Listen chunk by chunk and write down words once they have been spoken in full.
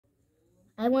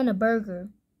I want a burger.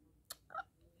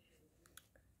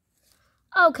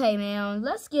 Okay, man,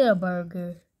 let's get a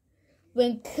burger.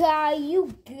 When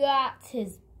Caillou got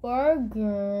his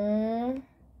burger,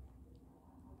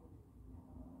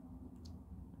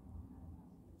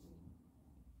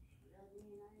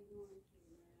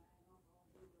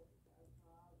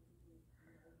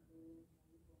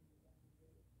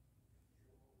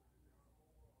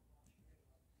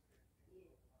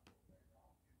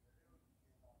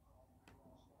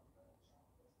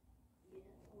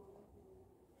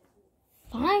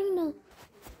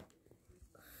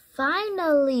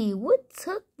 finally, what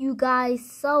took you guys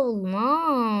so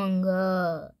long?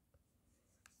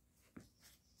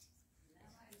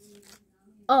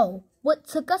 Oh, what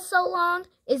took us so long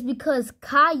is because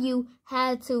Caillou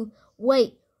had to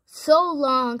wait so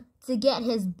long to get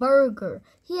his burger.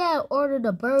 He had ordered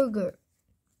a burger.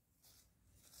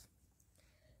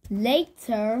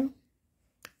 Later,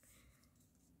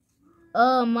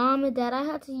 Mom and Dad, I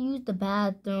had to use the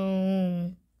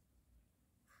bathroom.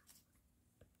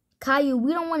 Caillou,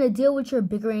 we don't want to deal with your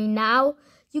bickering now.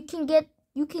 You can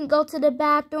go to the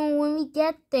bathroom when we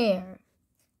get there.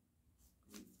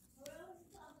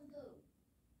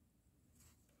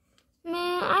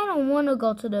 Man, I don't want to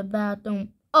go to the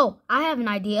bathroom. Oh, I have an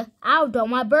idea. I'll throw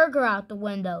my burger out the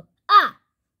window.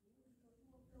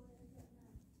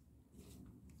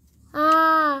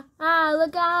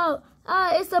 Look out.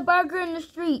 It's a burger in the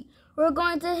street. We're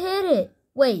going to hit it.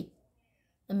 Wait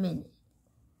a minute.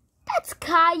 That's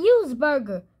Caillou's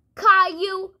burger.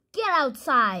 Caillou, get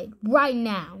outside right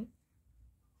now.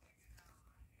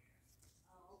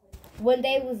 When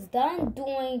they was done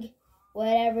doing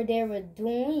whatever they were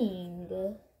doing,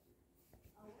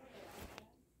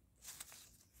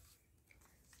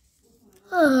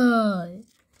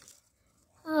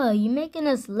 you're making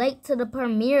us late to the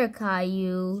premiere,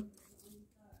 Caillou.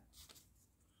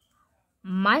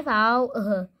 My fault.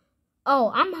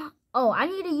 I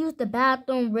need to use the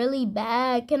bathroom really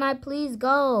bad. Can I please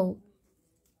go?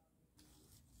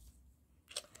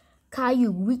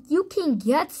 Caillou, you can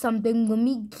get something when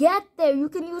we get there. You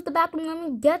can use the bathroom when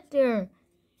we get there.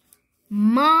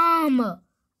 Mom,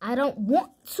 I don't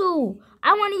want to.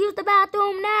 I want to use the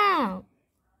bathroom now.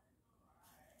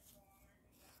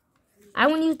 I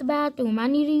want to use the bathroom. I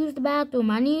need to use the bathroom.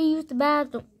 I need to use the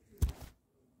bathroom.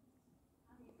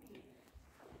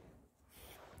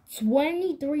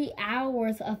 23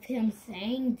 hours of him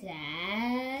saying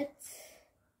that.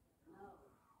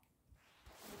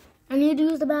 I need to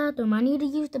use the bathroom. I need to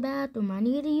use the bathroom. I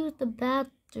need to use the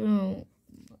bathroom.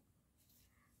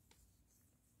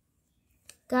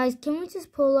 Guys, can we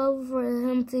just pull over for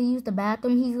him to use the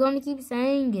bathroom? He's going to keep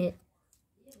saying it.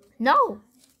 No,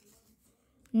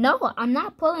 I'm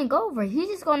not pulling over. He's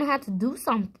just going to have to do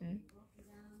something.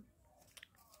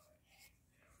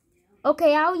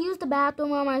 Okay, I'll use the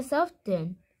bathroom on myself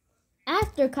then.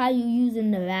 After Caillou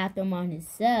using the bathroom on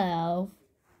himself.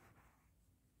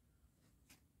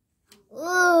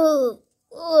 Why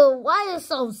is it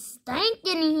so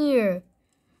stinking here?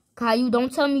 Caillou,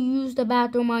 don't tell me you used the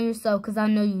bathroom on yourself, because I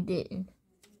know you didn't.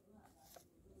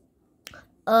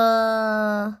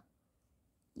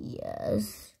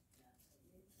 Yes.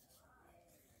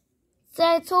 So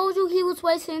I told you he was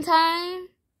wasting time?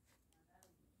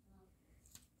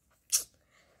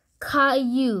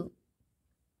 Caillou.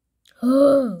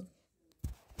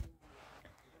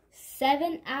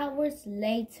 7 hours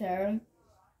later.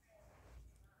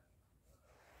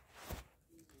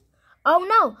 Oh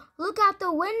no, look out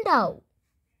the window.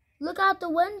 Look out the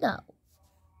window.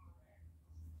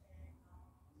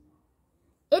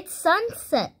 It's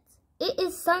sunset. It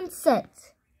is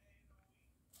sunset.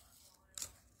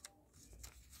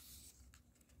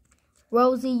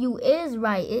 Rosie, you is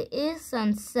right. It is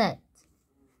sunset.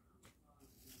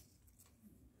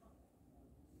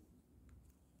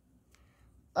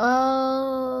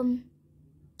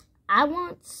 I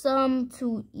want some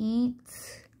to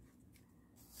eat.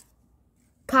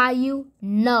 Caillou,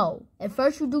 no. At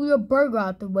first you do your burger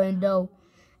out the window.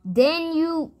 Then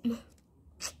you...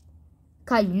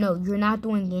 Caillou, no, you're not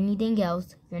doing anything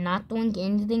else. You're not doing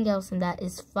anything else, and that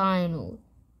is final.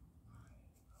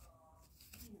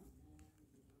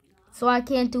 So I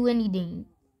can't do anything.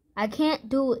 I can't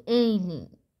do anything.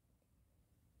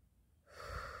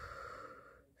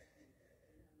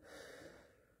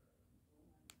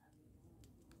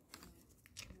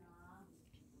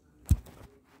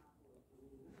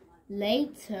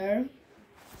 Later,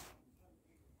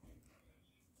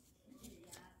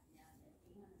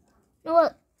 you know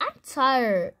what? I'm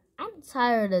tired. I'm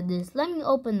tired of this. Let me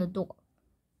open the door.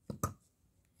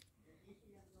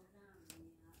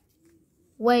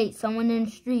 Wait, someone in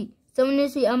the street. Someone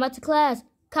needs to I'm about to class.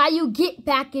 Caillou, get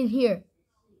back in here.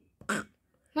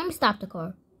 Let me stop the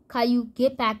car. Caillou,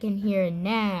 get back in here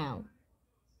now.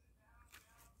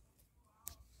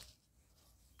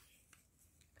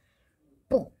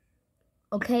 Boom.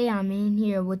 Okay, I'm in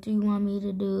here. What do you want me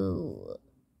to do?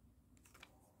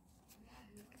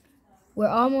 We're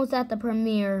almost at the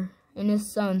premiere and it's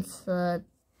sunset.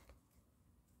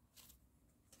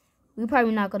 We're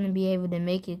probably not going to be able to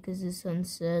make it because it's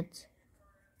sunset.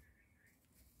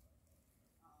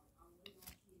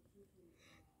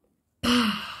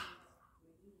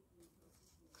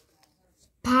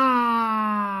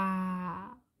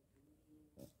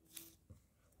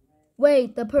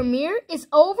 Wait, the premiere is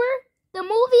over? The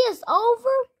movie is over?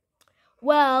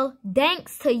 Well,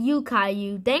 thanks to you,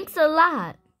 Caillou. Thanks a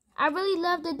lot. I really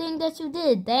love the thing that you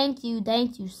did. Thank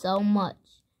you so much.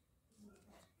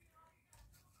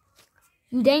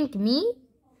 You thank me?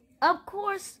 Of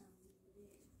course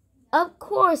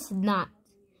not.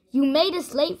 You made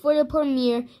us late for the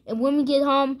premiere, and when we get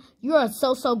home, you are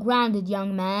so grounded,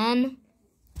 young man.